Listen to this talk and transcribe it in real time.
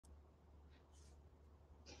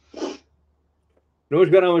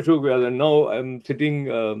Namaskar, I'm Ashok Vyas, and now I'm sitting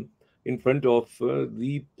in front of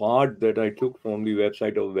the part that I took from the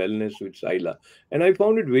website of Wellness with Sahila. And I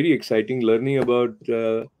found it very exciting learning about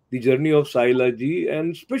the journey of Sahila ji,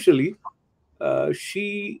 and especially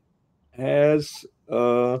she has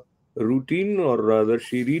a routine, or rather,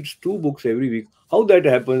 she reads two books every week. How that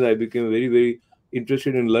happens, I became very, very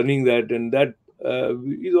interested in learning that, and that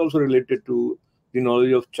is also related to the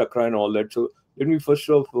knowledge of chakra and all that. So, let me first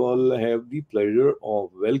of all have the pleasure of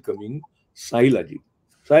welcoming Sahila ji.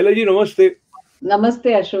 Sahila ji, namaste. Namaste,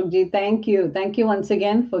 Ashokji. Thank you. Thank you once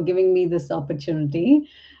again for giving me this opportunity. Uh,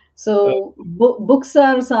 So, books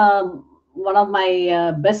are one of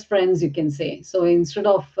my best friends, you can say. So, instead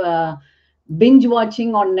of binge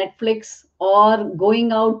watching on Netflix or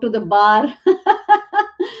going out to the bar,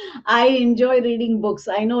 I enjoy reading books.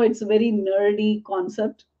 I know it's a very nerdy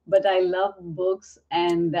concept, but I love books.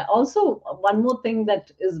 And also, one more thing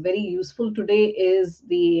that is very useful today is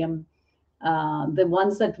the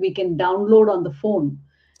ones that we can download on the phone,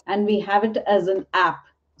 and we have it as an app.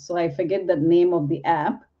 So I forget the name of the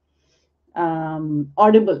app.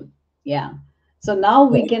 Audible. Yeah. So now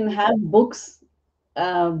we can have books,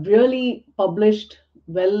 really published,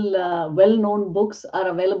 well known books are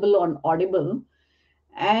available on Audible,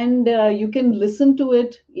 and you can listen to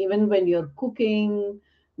it even when you're cooking,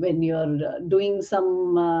 when you're doing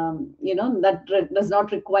some that does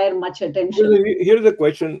not require much attention. here's a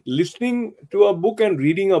question: listening to a book and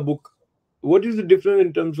reading a book, what is the difference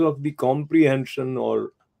in terms of the comprehension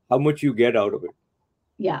or how much you get out of it?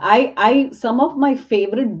 Yeah, I some of my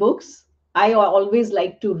favorite books, I always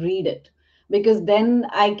like to read it, because then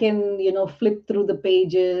I can, flip through the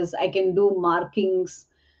pages, I can do markings.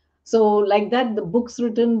 So like that, the books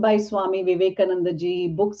written by Swami Vivekananda ji,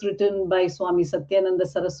 books written by Swami Satyananda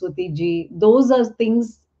Saraswati ji, those are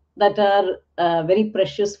things that are very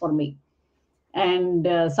precious for me. And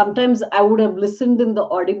sometimes I would have listened in the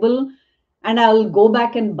Audible, and I'll go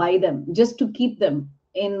back and buy them just to keep them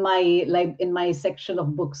in my section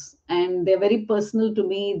of books, and they're very personal to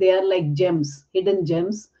me. They are like gems, hidden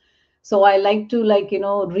gems. So I like to,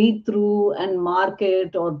 read through and mark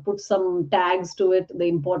it or put some tags to it, the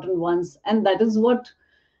important ones, and that is what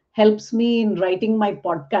helps me in writing my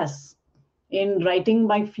podcasts, in writing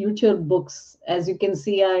my future books. As you can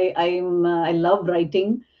see, I love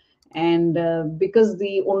writing, and because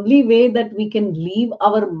the only way that we can leave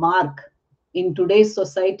our mark in today's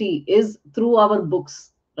society is through our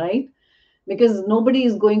books, right? Because nobody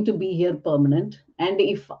is going to be here permanent, and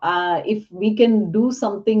if we can do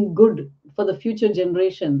something good for the future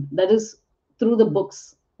generation, that is through the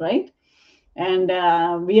books, right? And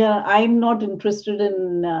I'm not interested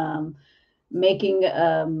in making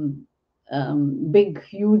big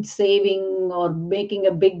huge saving or making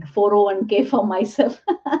a big 401k for myself.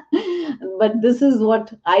 But this is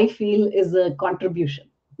what I feel is a contribution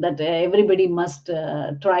that everybody must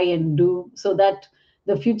try and do, so that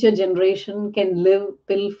the future generation can live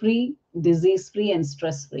pill free, disease free, and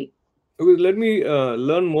stress free. Okay, let me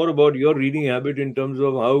learn more about your reading habit in terms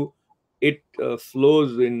of how it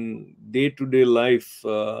flows in day-to-day life.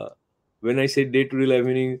 When I say day-to-day life,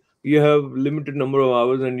 meaning you have limited number of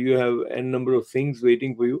hours and you have n number of things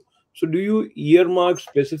waiting for you. So, do you earmark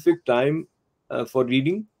specific time for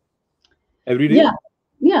reading every day?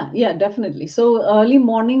 Yeah, yeah, definitely. So early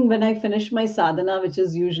morning when I finish my sadhana, which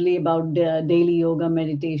is usually about daily yoga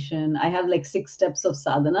meditation, I have like 6 steps of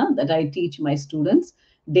sadhana that I teach my students.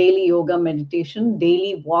 Daily yoga meditation,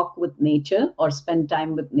 daily walk with nature or spend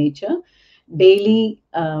time with nature, daily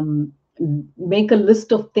make a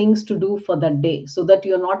list of things to do for that day, so that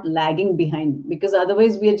you're not lagging behind, because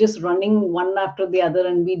otherwise we are just running one after the other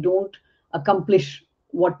and we don't accomplish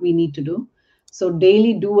what we need to do. So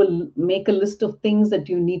daily make a list of things that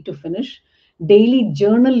you need to finish. Daily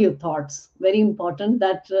journal your thoughts. Very important.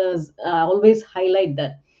 That always highlight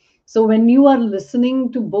that. So when you are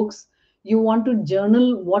listening to books, you want to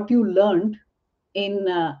journal what you learned in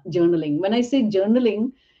journaling. When I say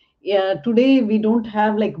journaling, yeah, today we don't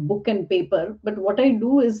have like book and paper, but what I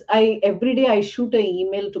do is I every day I shoot an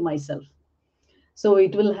email to myself. So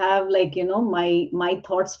it will have, like, my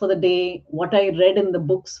thoughts for the day, what I read in the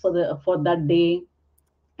books for that day,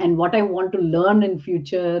 and what I want to learn in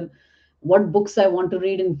future, what books I want to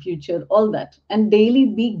read in future, all that. And daily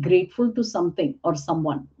be grateful to something or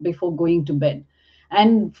someone before going to bed.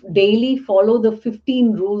 And daily follow the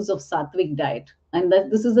 15 rules of Sattvic diet. And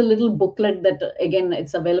that this is a little booklet that, again,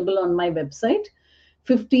 it's available on my website.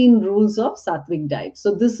 15 rules of Sattvic diet.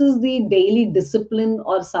 So this is the daily discipline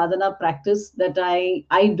or sadhana practice that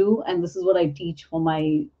I do, and this is what I teach for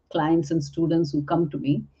my clients and students who come to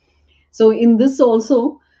me. So in this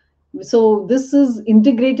also, So this is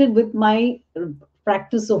integrated with my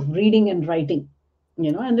practice of reading and writing,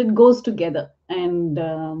 and it goes together.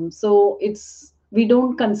 And so we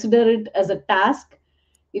don't consider it as a task.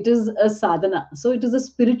 It is a sadhana, so it is a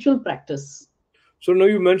spiritual practice. So now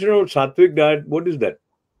you mentioned about sattvic diet. What is that?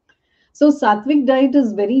 So sattvic diet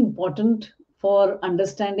is very important for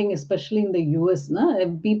understanding, especially in the US.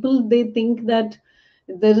 People, they think that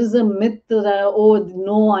there is a myth that, oh,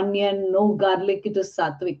 no onion, no garlic, it is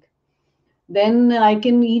sattvic. Then I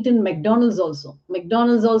can eat in McDonald's also.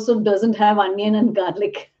 McDonald's also doesn't have onion and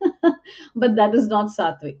garlic, but that is not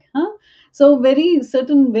sattvic. Huh? So very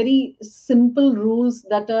simple rules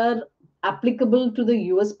that are applicable to the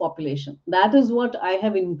US population. That is what I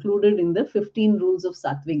have included in the 15 rules of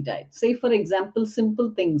sattvic diet. Say, for example,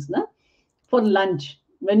 simple things. For lunch,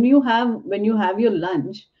 when you have your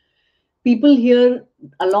lunch, people here,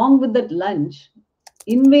 along with that lunch,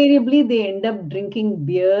 invariably they end up drinking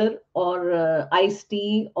beer or iced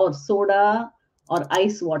tea or soda or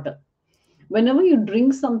ice water. Whenever you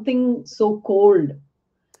drink something so cold,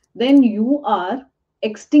 then you are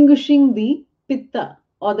extinguishing the pitta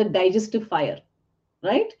or the digestive fire,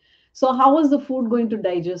 right? So how is the food going to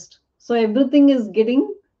digest? So everything is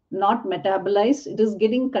getting not metabolized, it is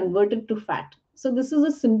getting converted to fat. So this is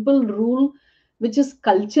a simple rule which is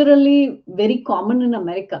culturally very common in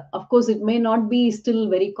America. Of course, it may not be still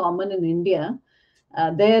very common in India.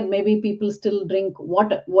 There, maybe people still drink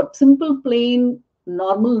water. What simple, plain,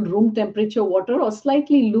 normal room temperature water or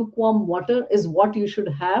slightly lukewarm water is what you should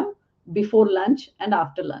have before lunch and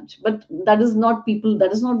after lunch. But that is not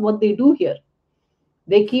what they do here.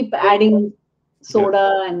 They keep adding Yeah,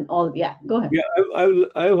 soda and all. Yeah, go ahead. yeah.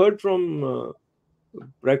 I've heard from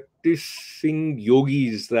practicing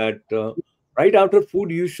yogis that right after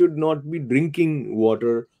food you should not be drinking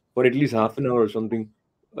water for at least half an hour or something.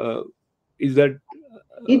 Uh, is that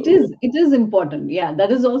It uh, is. It is important. Yeah,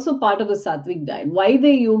 that is also part of the sattvic diet. Why the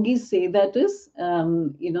yogis say that is,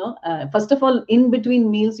 first of all, in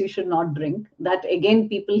between meals you should not drink. That again,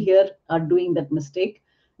 people here are doing that mistake.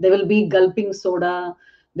 They will be gulping soda.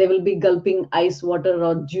 They will be gulping ice water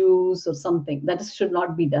or juice or something. Should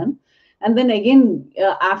not be done. And then again,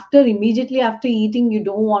 immediately after eating, you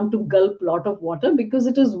don't want to gulp lot of water because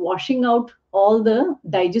it is washing out all the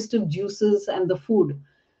digestive juices and the food.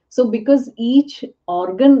 So, because each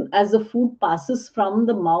organ as the food passes from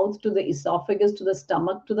the mouth to the esophagus to the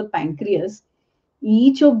stomach to the pancreas,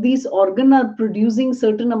 each of these organ are producing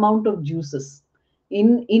certain amount of juices.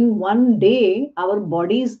 In one day, our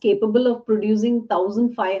body is capable of producing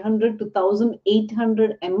 1,500 to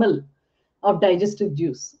 1,800 ml of digestive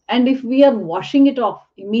juice. And if we are washing it off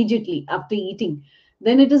immediately after eating,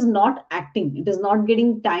 then it is not acting. It is not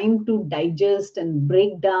getting time to digest and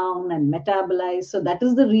break down and metabolize. So that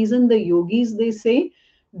is the reason the yogis, they say,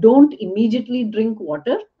 don't immediately drink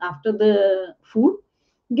water after the food.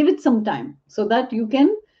 Give it some time so that you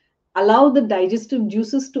can allow the digestive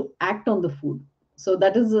juices to act on the food. So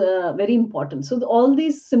that is very important. So all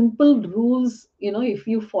these simple rules, if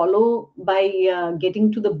you follow by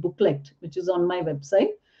getting to the booklet which is on my website,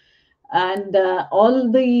 and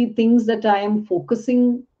all the things that I am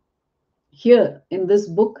focusing here in this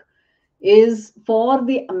book is for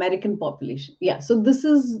the American population. Yeah, so this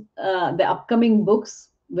is the upcoming books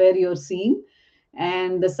where you're seeing.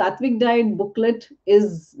 And the Sattvic Diet booklet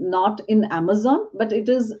is not in Amazon, but it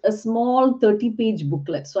is a small 30-page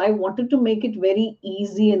booklet. So I wanted to make it very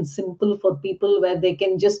easy and simple for people where they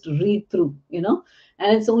can just read through, and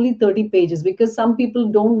it's only 30 pages because some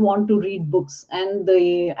people don't want to read books. And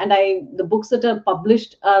the books that are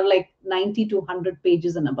published are like 90 to 100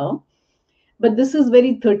 pages and above, but this is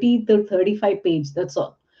very 30 to 35 page, that's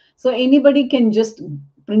all. So anybody can just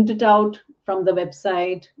print it out from the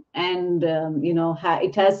website, and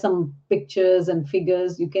it has some pictures and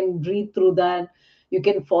figures. You can read through that, you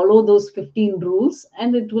can follow those 15 rules,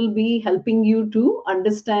 and it will be helping you to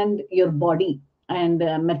understand your body and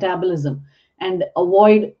metabolism and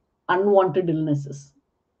avoid unwanted illnesses.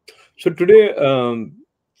 so today?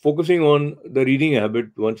 Focusing on the reading habit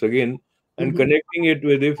once again and Mhm. connecting it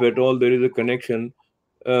with, if at all there is a connection,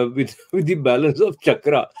 with with the balance of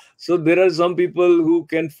chakra. So there are some people who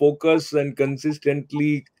can focus and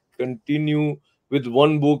consistently continue with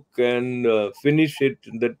one book and finish it,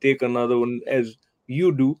 then take another one as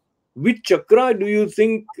you do. Which chakra do you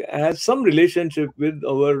think has some relationship with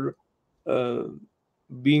our uh,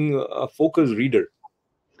 being a focused reader?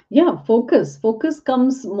 Yeah, focus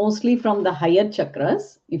comes mostly from the higher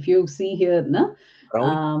chakras. If you see here,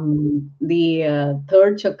 Crown. the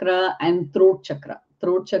third chakra and throat chakra.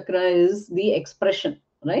 Throat chakra is the expression,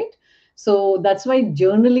 right? So that's why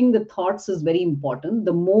journaling the thoughts is very important.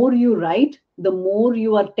 The more you write, the more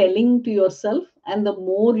you are telling to yourself, and the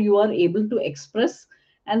more you are able to express,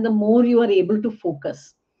 and the more you are able to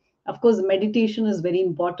focus. Of course, meditation is very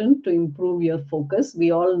important to improve your focus.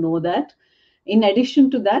 We all know that. In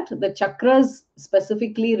addition to that, the chakras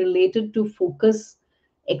specifically related to focus,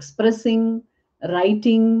 expressing,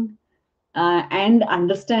 writing, and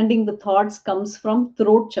understanding the thoughts comes from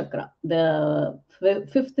throat chakra, the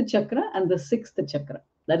fifth chakra and the sixth chakra.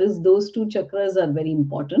 That is, those two chakras are very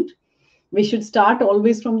important. We should start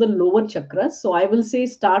always from the lower chakras. So I will say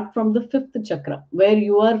start from the fifth chakra, where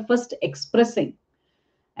you are first expressing,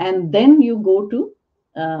 and then you go to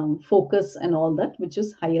focus and all that, which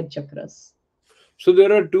is higher chakras. So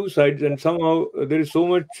there are two sides, and somehow there is so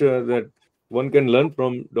much that one can learn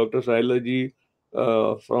from Dr. Sahila ji,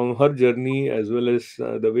 from her journey as well as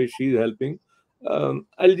the way she is helping.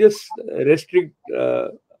 I'll just restrict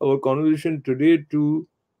our conversation today to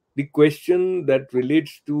the question that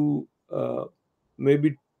relates to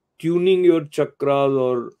maybe tuning your chakras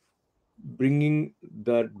or bringing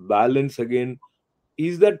that balance again.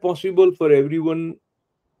 Is that possible for everyone?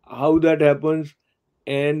 How that happens?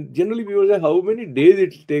 And generally, people say how many days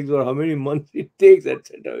it takes or how many months it takes,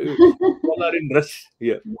 etc. All are in rush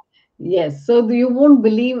here. Yes, so you won't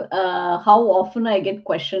believe how often I get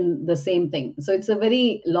questioned the same thing. So it's a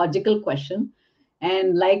very logical question,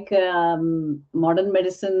 and like modern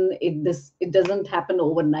medicine, it doesn't happen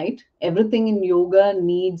overnight. Everything in yoga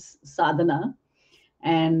needs sadhana,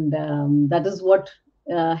 and that is what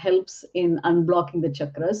helps in unblocking the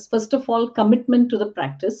chakras. First of all, commitment to the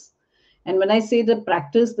practice. And when I say the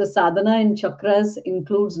practice, the sadhana in chakras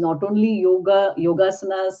includes not only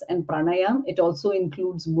yogasanas and pranayam, it also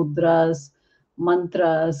includes mudras,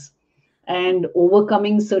 mantras, and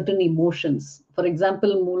overcoming certain emotions. For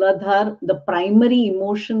example, Muladhar, the primary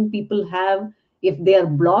emotion people have if they are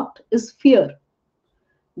blocked is fear,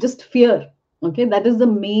 just fear. Okay, that is the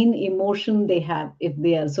main emotion they have if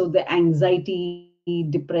they are. So the anxiety,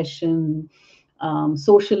 depression,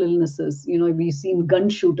 social illnesses, we've seen gun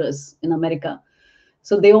shooters in America.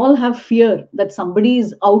 So they all have fear that somebody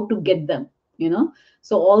is out to get them, you know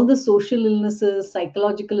so all the social illnesses,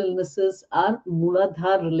 psychological illnesses are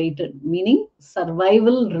Muladhar related, meaning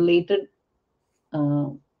survival related uh,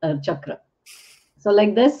 chakra. So,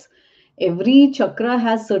 like this, every chakra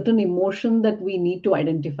has certain emotion that we need to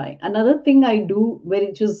identify. Another thing I do,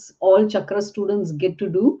 which is all chakra students get to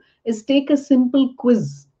do, is take a simple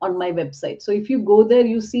quiz on my website. So, if you go there,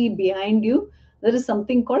 you see behind you, there is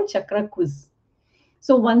something called chakra quiz.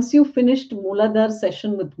 So, once you finished Mooladhar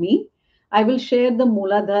session with me, I will share the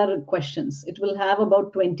Mooladhar questions. It will have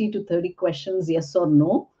about 20 to 30 questions, yes or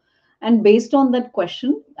no. And based on that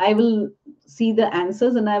question, I will see the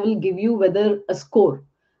answers and I will give you whether a score,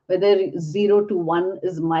 whether 0 to 1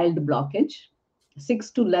 is mild blockage,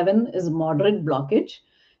 6 to 11 is moderate blockage,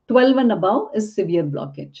 12 and above is severe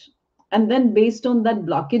blockage. And then based on that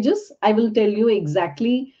blockages, I will tell you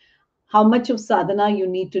exactly how much of sadhana you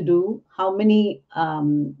need to do, how many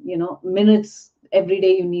minutes every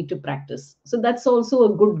day you need to practice. So that's also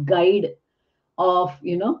a good guide of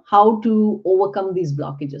how to overcome these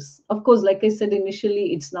blockages. Of course, like I said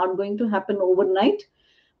initially, it's not going to happen overnight,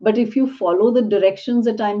 but if you follow the directions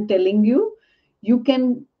that I'm telling you, you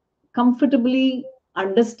can comfortably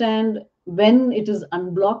understand when it is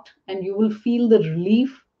unblocked, and you will feel the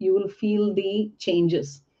relief, you will feel the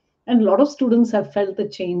changes. And a lot of students have felt the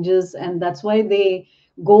changes, and that's why they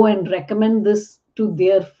go and recommend this to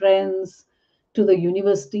their friends, to the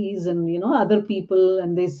universities, and other people,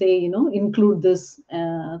 and they say, include this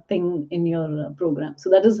thing in your program. So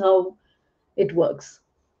that is how it works.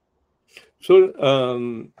 So,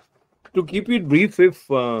 to keep it brief, if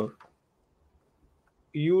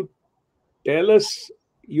you tell us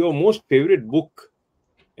your most favorite book,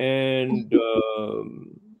 and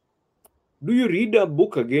do you read a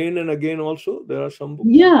book again and again also? There are some books.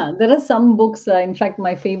 Yeah, there are some books. In fact,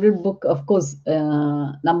 my favorite book, of course,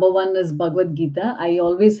 number one is Bhagavad Gita. I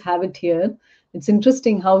always have it here. It's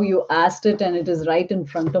interesting how you asked it, and it is right in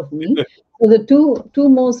front of me. So the two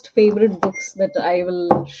most favorite books that I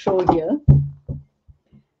will show here.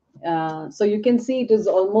 So you can see it is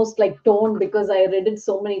almost like torn because I read it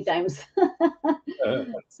so many times. Uh,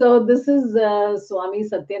 So this is Swami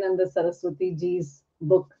Satyananda Saraswati ji's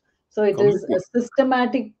book. So it is a Completely.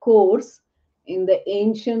 systematic course in the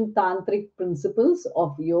ancient tantric principles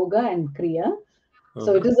of yoga and kriya.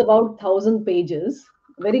 So it Uh-huh. is about 1,000 pages.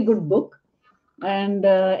 Very good book. And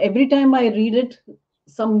every time I read it,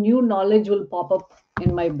 some new knowledge will pop up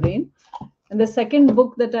in my brain. And the second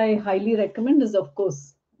book that I highly recommend is, of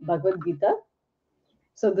course, Bhagavad Gita.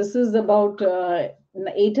 So this is about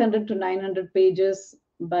 800 to 900 pages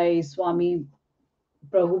by Swami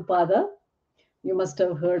Prabhupada. You must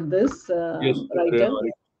have heard this Yes, writer.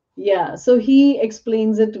 Hare Yeah, so he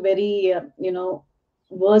explains it very,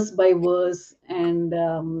 verse by verse, and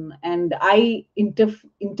I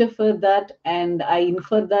interfer that, and I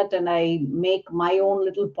infer that, and I make my own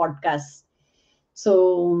little podcasts.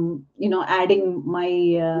 So, adding my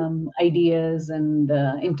ideas and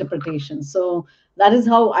interpretations. So that is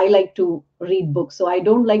how I like to read books. So I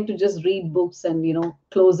don't like to just read books and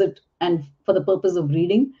close it and for the purpose of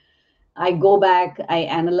reading. I go back, I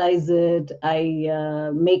analyze it,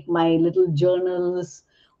 I make my little journals,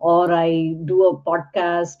 or I do a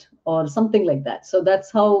podcast or something like that. So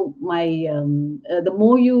that's how the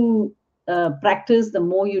more you practice, the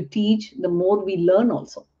more you teach, the more we learn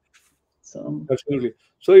also. So, Absolutely.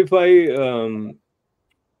 So if I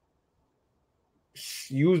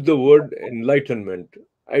use the word enlightenment.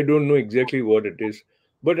 I don't know exactly what it is,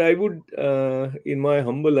 but I would, in my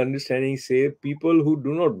humble understanding, say people who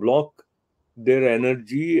do not block their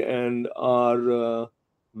energy and are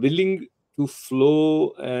willing to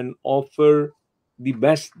flow and offer the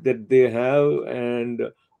best that they have. And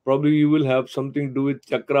probably you will have something to do with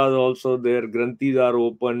chakras also. Their granthis are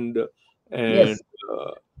opened, and yes,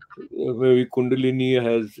 uh, maybe kundalini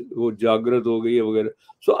has वो जागृत हो गई है वगैरह.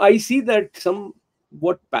 So I see that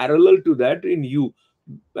somewhat parallel to that in you.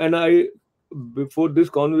 And I, before this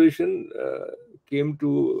conversation, came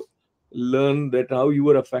to learn that how you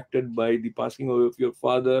were affected by the passing away of your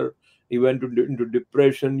father. You went into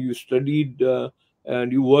depression. You studied,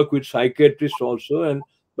 and you work with psychiatrists also. And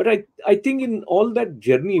but I think in all that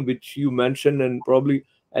journey which you mentioned, and probably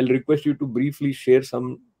I'll request you to briefly share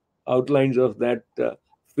some outlines of that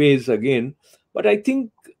phase again. But I think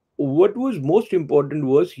what was most important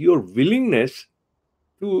was your willingness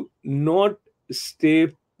to not stay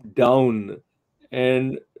down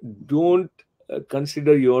and don't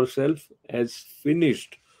consider yourself as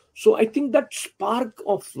finished. So I think that spark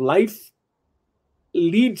of life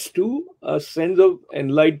leads to a sense of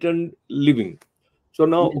enlightened living. So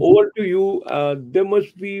now yes. over to you. There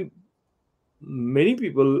must be many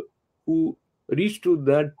people who reach to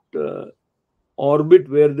that orbit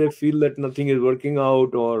where they feel that nothing is working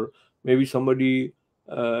out, or maybe somebody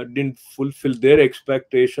didn't fulfill their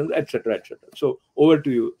expectations, etc., etc. So over to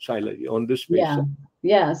you, Sailaji, on this space. Yeah,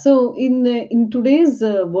 yeah. So in today's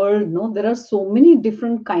world, no, there are so many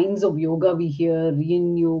different kinds of yoga we hear: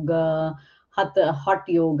 yin yoga, hot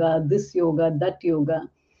yoga, this yoga, that yoga.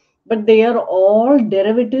 But they are all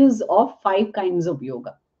derivatives of five kinds of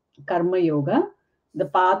yoga: karma yoga, the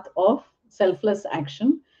path of selfless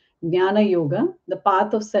action; jnana yoga, the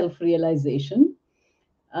path of self-realization;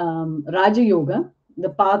 Raja Yoga, the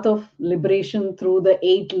path of liberation through the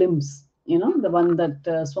eight limbs, the one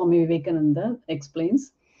that Swami Vivekananda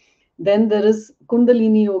explains. Then there is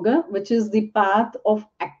Kundalini Yoga, which is the path of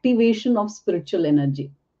activation of spiritual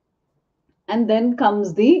energy. And then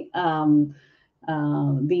comes the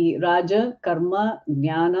Raja, Karma,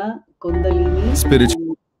 Jnana, Kundalini, Spiritual.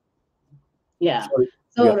 and yeah. Sorry.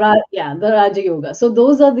 So, Yeah. yeah, the Raja Yoga. So,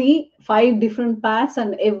 those are the five different paths,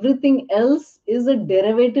 and everything else is a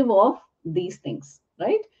derivative of these things,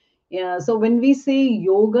 right? Yeah. So, when we say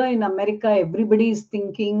yoga in America, everybody is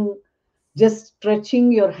thinking just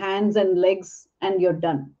stretching your hands and legs and you're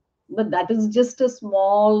done. But that is just a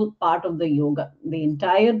small part of the yoga. The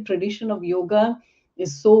entire tradition of yoga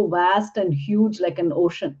is so vast and huge, like an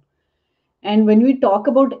ocean. And when we talk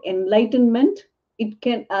about enlightenment, it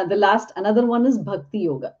can the last another one is bhakti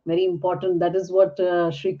yoga, very important. That is what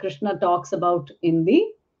Sri Krishna talks about in the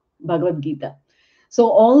Bhagavad Gita. So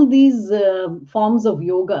all these forms of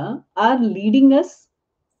yoga are leading us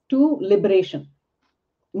to liberation,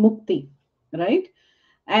 mukti, right?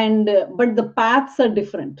 And but the paths are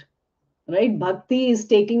different, right? Bhakti is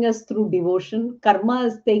taking us through devotion, karma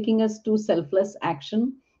is taking us to selfless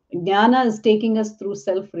action, jnana is taking us through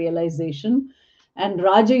self realization, and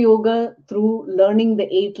Raja Yoga through learning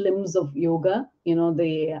the eight limbs of yoga,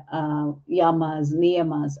 the yamas,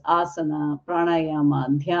 niyamas, asana,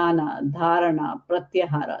 pranayama, dhyana, dharana,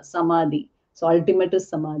 pratyahara, samadhi. So ultimate is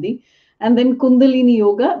samadhi. And then Kundalini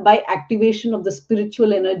Yoga by activation of the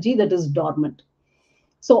spiritual energy that is dormant.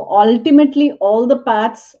 So ultimately, all the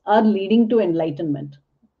paths are leading to enlightenment.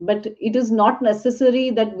 But it is not necessary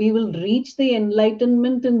that we will reach the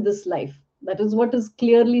enlightenment in this life. That is what is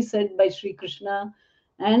clearly said by Sri Krishna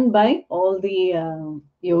and by all the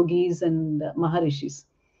yogis and maharishis.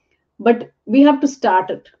 But we have to start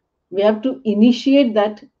it. We have to initiate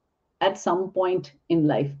that at some point in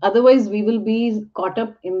life. Otherwise, we will be caught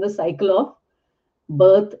up in the cycle of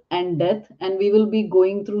birth and death, and we will be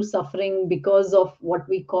going through suffering because of what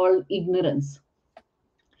we call ignorance.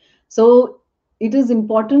 So it is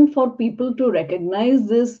important for people to recognize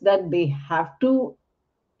this, that they have to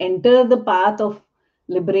enter the path of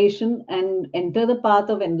liberation and enter the path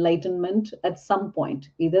of enlightenment at some point,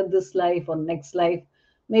 either this life or next life,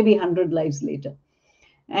 maybe 100 lives later.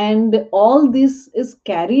 And all this is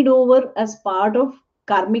carried over as part of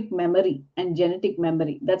karmic memory and genetic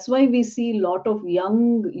memory. That's why we see a lot of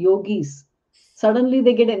young yogis, suddenly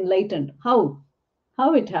they get enlightened. How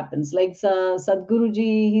it happens? Like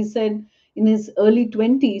Sadhguruji, he said in his early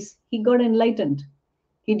 20s, he got enlightened.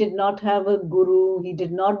 He did not have a guru, he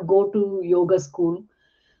did not go to yoga school.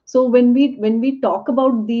 So when we talk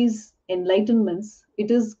about these enlightenments,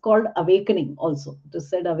 it is called awakening also. It is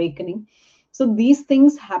said awakening. So these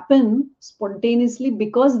things happen spontaneously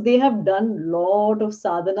because they have done lot of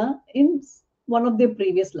sadhana in one of their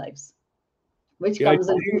previous lives, which Yeah, I comes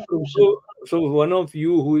into think fruition. so. So one of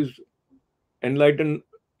you who is enlightened,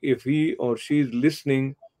 if he or she is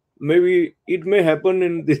listening, maybe it may happen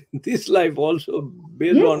in this, this life also,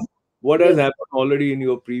 based on Yes, what has yes, happened already in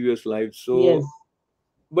your previous life. So, yes,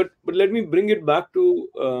 but let me bring it back to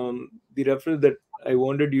the reference that I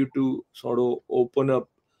wanted you to sort of open up.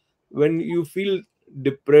 When you feel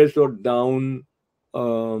depressed or down,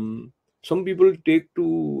 um, some people take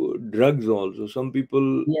to drugs also. Some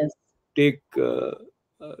people yes. take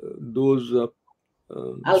those stuff.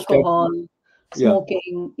 Alcohol, Yeah,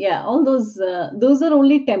 smoking, yeah, all those are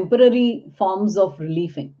only temporary forms of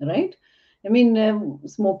relieving, right? I mean,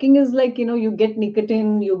 smoking is like, you get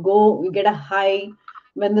nicotine, you get a high.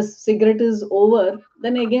 When the cigarette is over,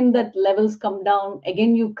 then again that levels come down,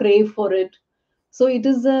 again you crave for it. So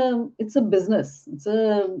it's a business,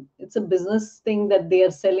 it's a business thing that they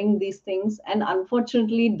are selling these things. And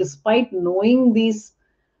unfortunately, despite knowing these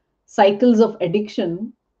cycles of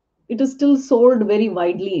addiction, it is still sold very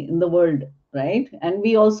widely in the world, right? And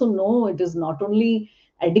we also know it is not only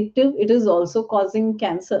addictive, it is also causing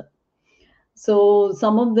cancer. So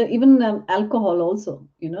some of the, even alcohol also,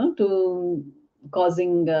 to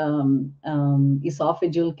causing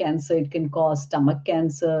esophageal cancer, it can cause stomach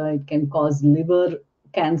cancer, it can cause liver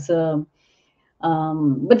cancer.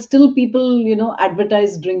 But still people,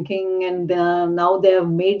 advertise drinking, and now they have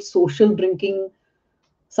made social drinking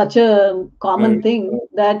such a common right. thing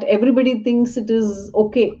that everybody thinks it is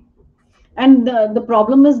okay. And the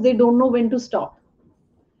problem is they don't know when to stop.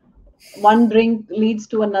 One drink leads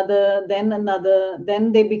to another,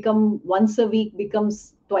 then they become once a week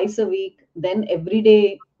becomes twice a week, then every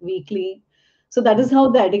day, weekly. So that is how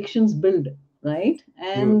the addictions build, right?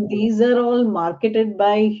 Yeah. And these are all marketed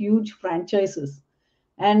by huge franchises,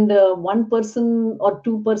 and one person or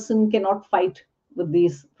two-person cannot fight with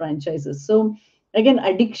these franchises. So again,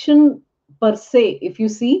 addiction per se, if you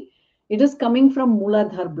see, it is coming from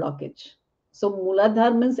Mooladhar blockage. So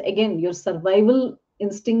Mooladhar means, again, your survival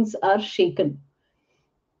instincts are shaken,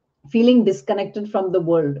 feeling disconnected from the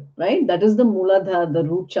world, right? That is the Mooladhar, the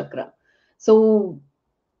root chakra. So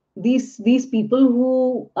these people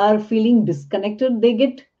who are feeling disconnected, they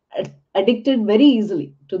get addicted very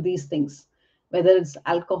easily to these things, whether it's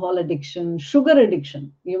alcohol addiction, sugar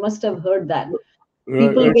addiction. You must have heard that. Right,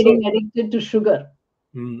 People right. So, getting addicted to sugar.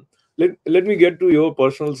 hmm. Let me get to your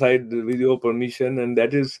personal side with your permission, and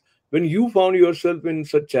that is when you found yourself in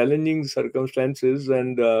such challenging circumstances,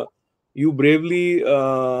 and you bravely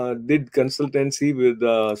did consultancy with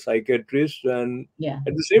a psychiatrist, and Yeah,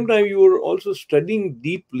 at the same time, you were also studying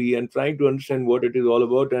deeply and trying to understand what it is all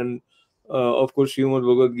about, and of course, Srimad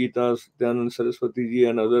Bhagavad Gita, Dhanand Saraswati ji,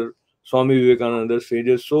 and other Swami Vivekananda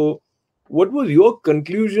sages. So, what was your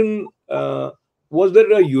conclusion? Was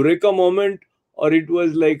there a eureka moment, or it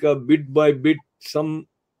was like a bit by bit some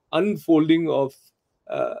unfolding of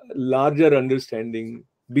larger understanding,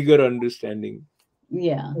 bigger understanding?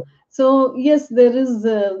 yeah. So yes, there is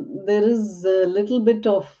a little bit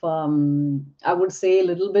of, I would say, a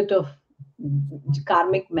little bit of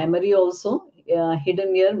karmic memory also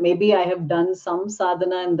hidden here. Maybe I have done some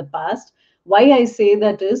sadhana in the past. Why I say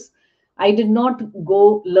that is, I did not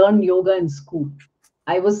go learn yoga in school.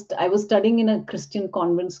 I was studying in a Christian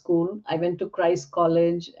convent school. I went to Christ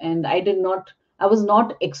College, and I was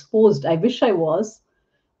not exposed. I wish I was.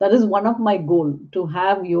 That is one of my goal, to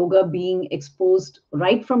have yoga being exposed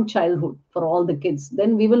right from childhood for all the kids.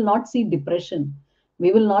 Then we will not see depression,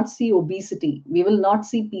 we will not see obesity, we will not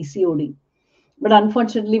see PCOD. But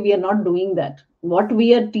unfortunately, we are not doing that. What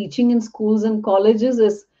we are teaching in schools and colleges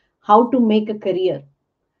is how to make a career,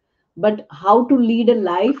 but how to lead a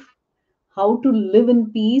life, how to live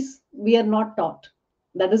in peace, we are not taught.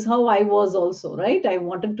 That is how I was also, right? I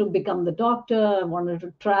wanted to become the doctor. I wanted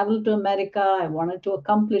to travel to America. I wanted to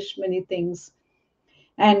accomplish many things.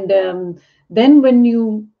 And then when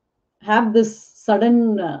you have this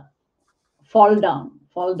sudden fall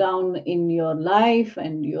down in your life,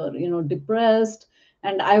 and you're, depressed.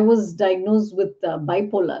 And I was diagnosed with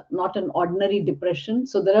bipolar, not an ordinary depression.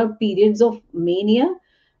 So there are periods of mania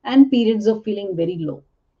and periods of feeling very low.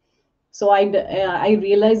 So I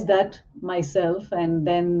realized that myself. And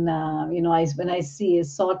then when I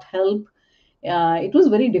sought help, it was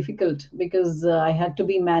very difficult, because I had to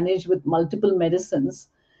be managed with multiple medicines.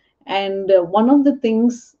 And one of the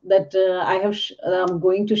things that I'm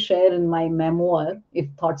going to share in my memoir, If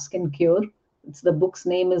Thoughts Can Cure, it's the book's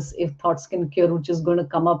name is If Thoughts Can Cure, which is going to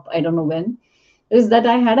come up, I don't know when, is that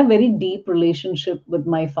I had a very deep relationship with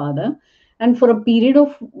my father. And for a period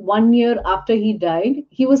of 1 year after he died,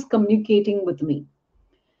 he was communicating with me.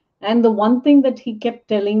 And the one thing that he kept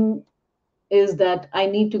telling is that I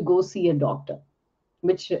need to go see a doctor,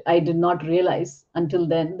 which I did not realize until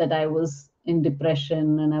then, that I was in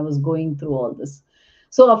depression and I was going through all this.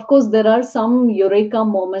 So, of course, there are some eureka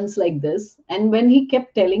moments like this. And when he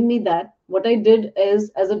kept telling me that, what I did is,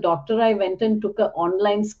 as a doctor, I went and took an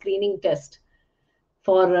online screening test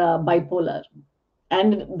for bipolar.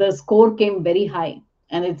 And the score came very high.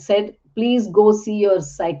 And it said, please go see your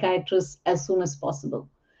psychiatrist as soon as possible.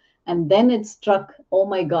 And then it struck, oh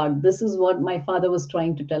my God, this is what my father was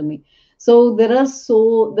trying to tell me. So there is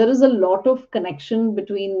a lot of connection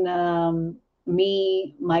between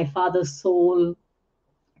me, my father's soul,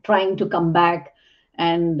 trying to come back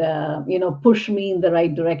and push me in the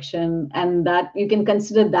right direction. And that you can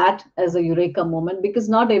consider that as a eureka moment, because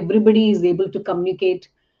not everybody is able to communicate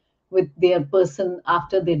with their person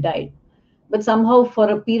after they died. But somehow, for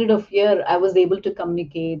a period of year, I was able to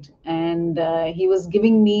communicate. And he was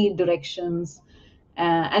giving me directions.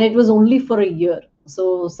 And it was only for a year.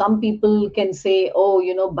 So some people can say, oh,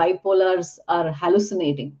 bipolars are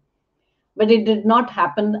hallucinating. But it did not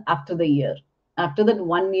happen after the year. After that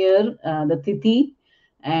 1 year, the tithi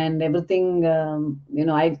and everything,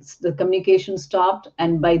 the communication stopped.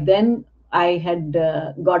 And by then, I had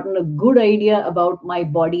gotten a good idea about my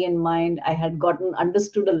body and mind. I had gotten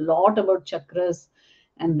understood a lot about chakras,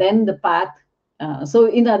 and then the path. So,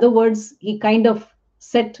 in other words, he kind of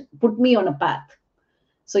put me on a path.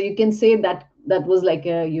 So you can say that that was like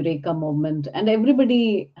a eureka moment. And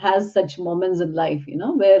everybody has such moments in life,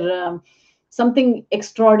 where something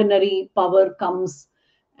extraordinary power comes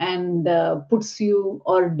and puts you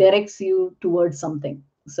or directs you towards something.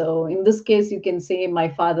 So in this case, you can say my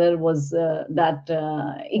father was that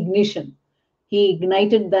ignition. He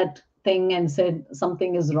ignited that thing and said,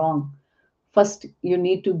 something is wrong. First, you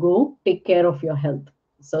need to go take care of your health.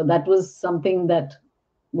 So that was something that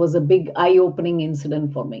was a big eye opening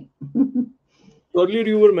incident for me. Earlier,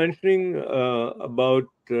 you were mentioning about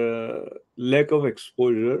lack of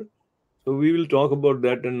exposure. So we will talk about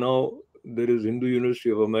that. And now there is Hindu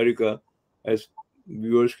University of America, as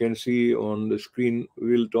viewers can see on the screen.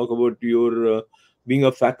 We'll talk about your being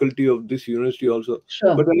a faculty of this university also.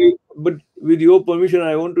 But Sure. but with your permission,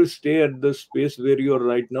 I want to stay at the space where you are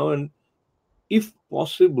right now, and if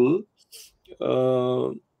possible,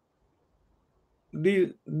 uh,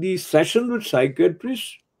 the session with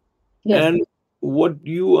psychiatrists Yes. and what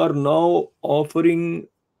you are now offering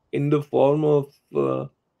in the form of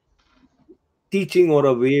teaching or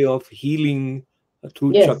a way of healing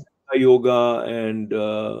through chakra Yes. yoga and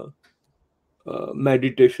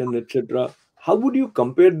meditation, etc. How would you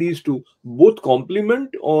compare these two? Both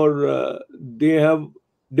complement, or they have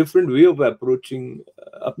different way of approaching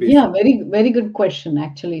a Yeah, patient? very, very good question,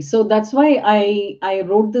 actually. So that's why I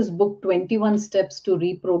wrote this book, 21 Steps to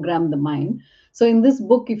Reprogram the Mind. So in this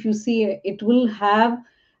book, if you see, it will have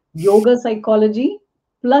yoga psychology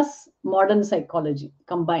plus modern psychology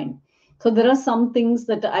combined. So there are some things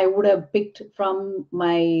that I would have picked from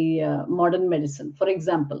my modern medicine. For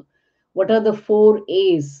example, what are the 4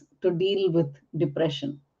 A's to deal with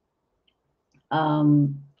depression?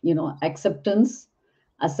 Acceptance,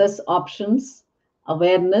 assess options,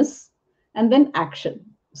 awareness, and then action.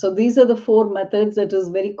 So these are the 4 methods that is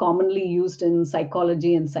very commonly used in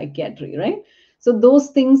psychology and psychiatry, right? So those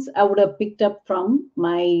things I would have picked up from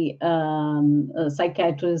my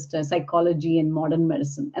psychiatrist, psychology, and modern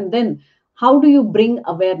medicine. And then how do you bring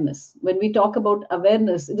awareness? When we talk about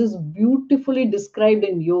awareness, it is beautifully described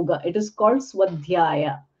in yoga. It is called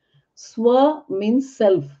swadhyaya. Swa means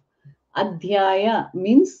self. Adhyaya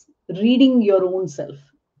means reading your own self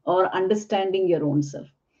or understanding your own self.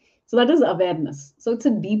 So that is awareness. So it's a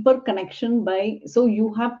deeper connection by, so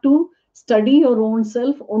you have to Study your own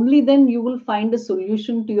self, only then you will find a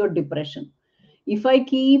solution to your depression. If I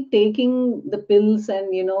keep taking the pills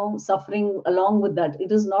and suffering along with that,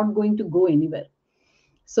 it is not going to go anywhere.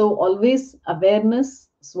 So always awareness,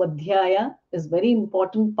 swadhyaya, is very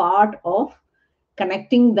important part of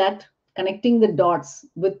connecting that, connecting the dots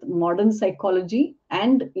with modern psychology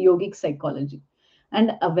and yogic psychology.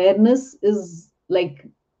 And awareness is like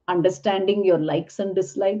understanding your likes and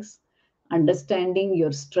dislikes, understanding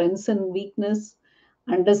your strengths and weakness,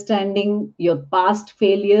 understanding your past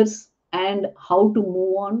failures and how to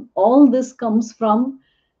move on. All this comes from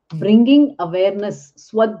bringing awareness,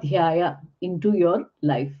 swadhyaya, into your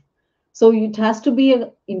life. So it has to be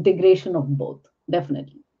an integration of both,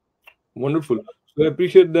 definitely. Wonderful. So I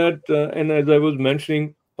appreciate that. And as I was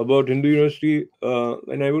mentioning about Hindu University,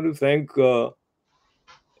 and I want to thank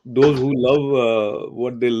those who love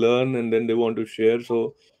what they learn and then they want to share.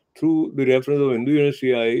 So through the reference of Hindu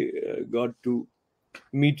University, I got to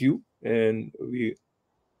meet you, and we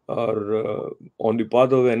are on the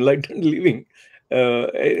path of enlightened living.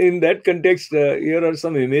 In that context, here are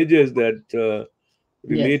some images that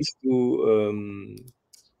Yes. relates to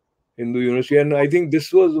Hindu University, and I think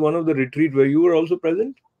this was one of the retreat where you were also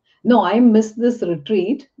present. No, I missed this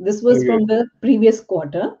retreat. This was Okay, from the previous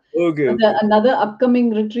quarter. okay, But okay. another upcoming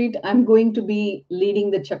retreat, I'm going to be leading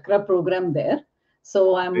the Chakra program there.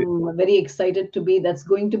 So Right. I'm very excited to be. That's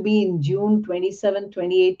going to be in June 27,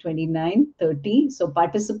 28, 29, 30. So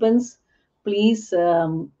participants, please,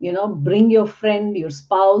 bring your friend, your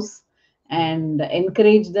spouse, and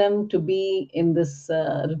encourage them to be in this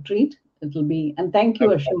retreat. It'll be, and thank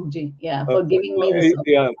you, Uh, Ashokji, yeah, for giving me this.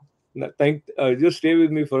 yeah. Thank. Just stay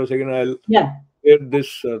with me for a second. I'll Yeah, share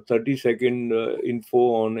this 30-second info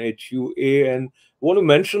on HUA, and want to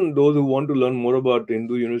mention those who want to learn more about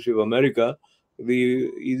Hindu University of America. The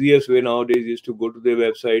easiest way nowadays is to go to their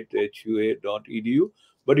website hua.edu.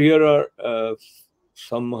 But here are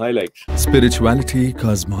some highlights. Spirituality,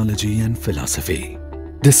 cosmology, and philosophy.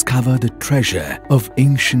 Discover the treasure of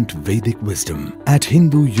ancient Vedic wisdom at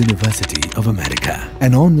Hindu University of America,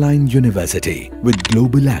 an online university with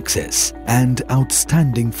global access and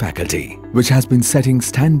outstanding faculty, which has been setting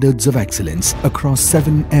standards of excellence across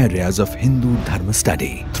 7 areas of Hindu Dharma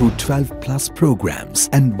study through 12 plus programs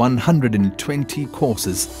and 120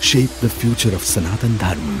 courses shape the future of Sanatan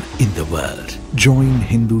Dharma in the world. Join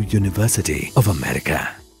Hindu University of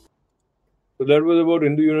America. So that was about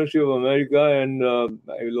Hindu University of America, and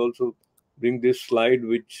I will also bring this slide,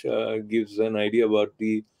 which gives an idea about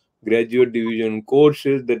the graduate division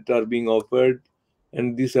courses that are being offered,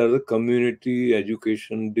 and these are the community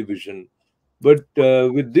education division. But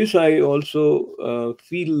with this, I also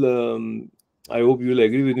feel. I hope you will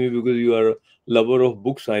agree with me because you are a lover of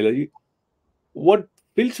books, Sailaji. What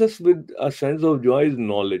fills us with a sense of joy is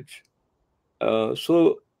knowledge.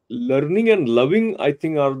 So learning and loving, I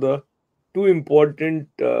think, are the two important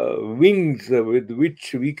wings with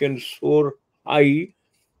which we can soar high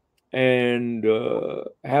and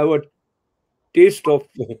have a taste of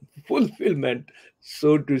fulfillment,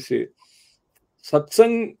 so to say.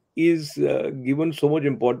 Satsang is given so much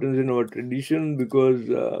importance in our tradition because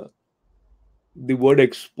the word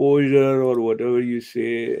exposure or whatever you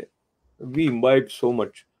say, we imbibe so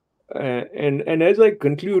much. And as I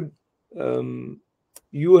conclude, um,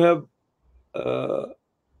 you uh,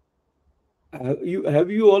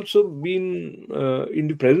 have you also been in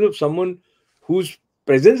the presence of someone whose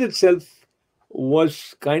presence itself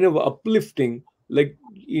was kind of uplifting, like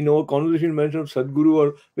a conversation mentioned of Sadguru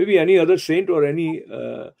or maybe any other saint or any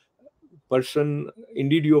person.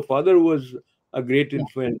 Indeed, your father was a great yeah.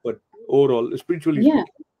 influence, but overall, spiritually Yeah,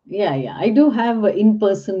 speaking. yeah. I do have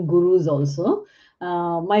in-person gurus also.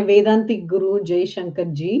 My Vedantic guru Jay Shankar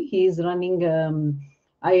ji, he is running.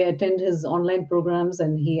 I attend his online programs,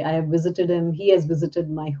 and I have visited him. He has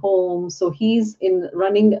visited my home, so he's in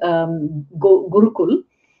running Gurukul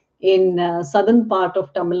in southern part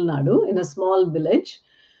of Tamil Nadu in a small village.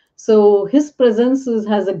 So his presence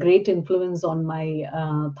has a great influence on my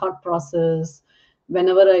thought process.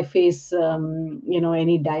 Whenever I face,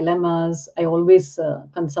 any dilemmas, I always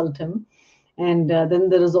consult him. And then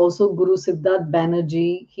there is also Guru Siddharth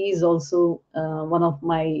Banerjee. He is also one of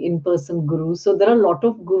my in-person gurus. So there are a lot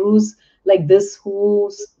of gurus like this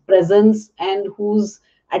whose presence and whose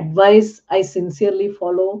advice I sincerely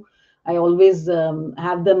follow. I always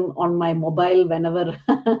have them on my mobile whenever.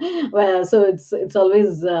 Well, so it's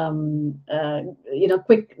always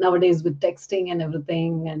quick nowadays with texting and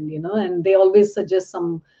everything, and and they always suggest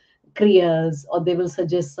some kriyas, or they will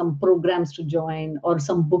suggest some programs to join or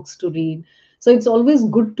some books to read. So it's always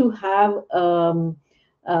good to have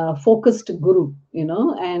focused guru,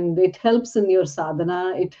 and it helps in your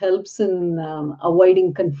sadhana. It helps in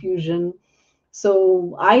avoiding confusion.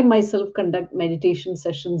 So I myself conduct meditation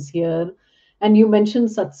sessions here. And you mentioned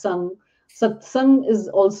satsang. Satsang is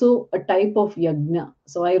also a type of yajna.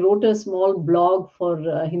 So I wrote a small blog for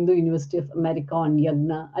Hindu University of America on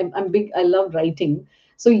yajna. I'm big. I love writing.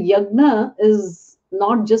 So yajna is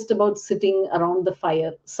not just about sitting around the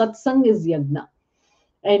fire. Satsang is yajna,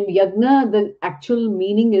 and yajna, the actual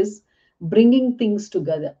meaning is bringing things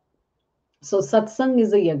together. So satsang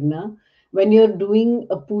is a yajna. When you're doing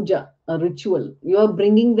a puja, a ritual, you're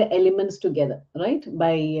bringing the elements together, right?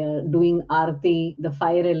 By doing arati, the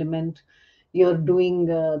fire element, you're doing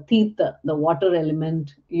titha, the water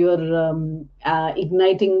element, you're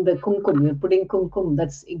igniting the kumkum, you're putting kumkum,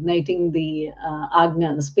 that's igniting the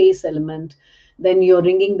agna, the space element. Then you're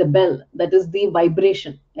ringing the bell, that is the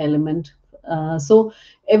vibration element. So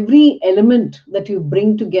every element that you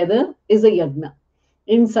bring together is a yajna.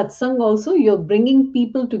 In satsang also, you're bringing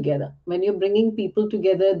people together. When you're bringing people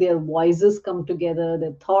together, their voices come together,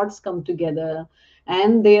 their thoughts come together,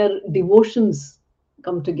 and their devotions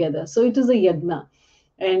come together. So it is a yajna.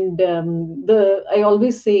 And the I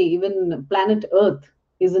always say, even planet Earth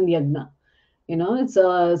is in yajna.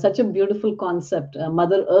 It's such a beautiful concept.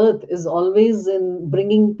 Mother Earth is always in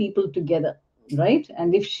bringing people together, right?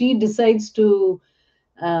 And if she decides to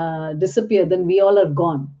disappear, then we all are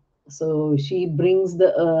gone. So she brings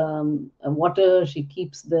the water, she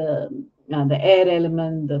keeps the air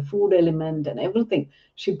element, the food element, and everything.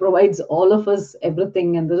 She provides all of us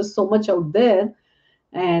everything, and there is so much out there.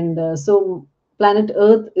 And so planet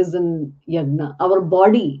Earth is in yagna. Our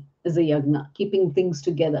body is a yagna, keeping things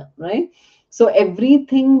together, right? So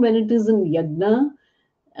everything, when it is in yagna,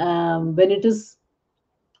 when it is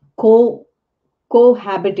co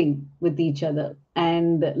cohabiting with each other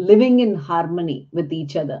and living in harmony with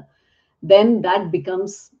each other, then that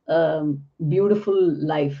becomes a beautiful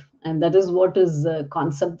life. And that is what is a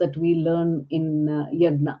concept that we learn in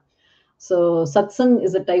yagna. So satsang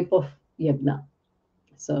is a type of yagna.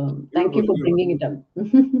 So thank you Beautiful, for beautiful. bringing it up.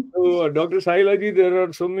 So, Dr. Sahila ji, there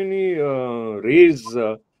are so many rays,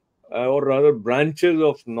 or rather branches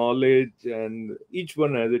of knowledge, and each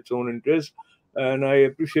one has its own interest. And I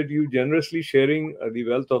appreciate you generously sharing the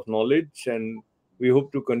wealth of knowledge. And we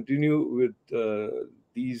hope to continue with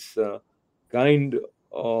these kind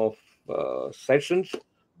of sessions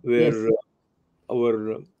Yes. where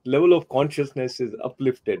our level of consciousness is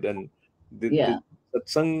uplifted, and the Yeah.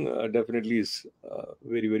 satsang definitely is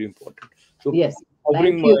very, very important. So, Yes.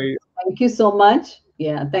 offering Thank you. my Thank you so much.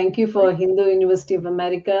 Yeah. Thank you for Hindu University of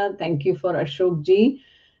America. Thank you for Ashok ji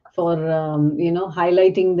for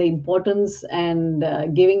highlighting the importance and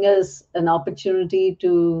giving us an opportunity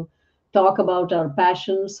to talk about our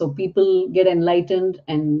passion so people get enlightened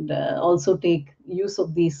and also take use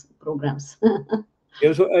of these programs.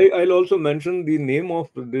 Yeah, so I'll also mention the name of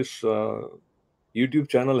this YouTube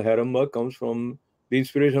channel Haramba comes from the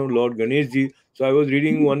inspiration of Lord Ganesh ji. So I was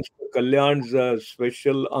reading once Kalyan's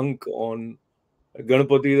special Ank on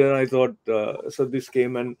Ganapati. Then I thought, so this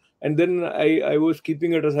came, and then I was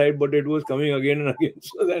keeping it aside, but it was coming again and again.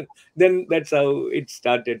 So then that's how it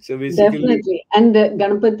started. So basically, Definitely. And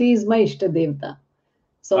Ganapati is my Ishta Devta.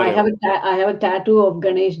 So I Arey have Vaah. I have a tattoo of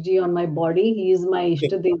Ganesh ji on my body. He is my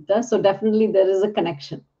Ishta Devta. So definitely there is a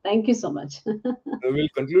connection. Thank you so much. We'll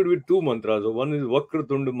conclude with two mantras. So one is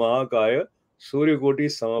Vakratund Mahakaya, Suryakoti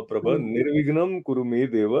Samaprabha, Nirvignam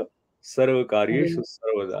Kurume Deva, Sarva Karyeshu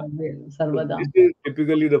Sarvada. So Sarvada. this is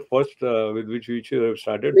typically the first with which we should have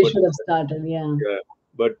started, We but should have started. Yeah.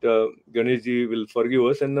 Ganesh ji will forgive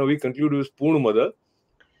us. And now we conclude with Purnamada.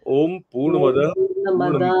 Om Om Purnamada,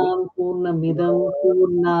 Purnamidam, Purnamadam Purnamidam Purnamidam,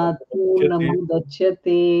 Purnat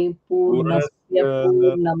Purnamudachyate Purnasya Purnasya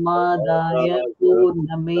Purnamadaya Purnamada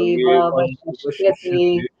Purnameva Sarvevam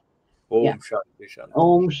Vashishyate. Upashishyate. Yeah. Om Shanti Shanti.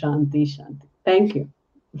 Om Shanti Shanti. Thank you.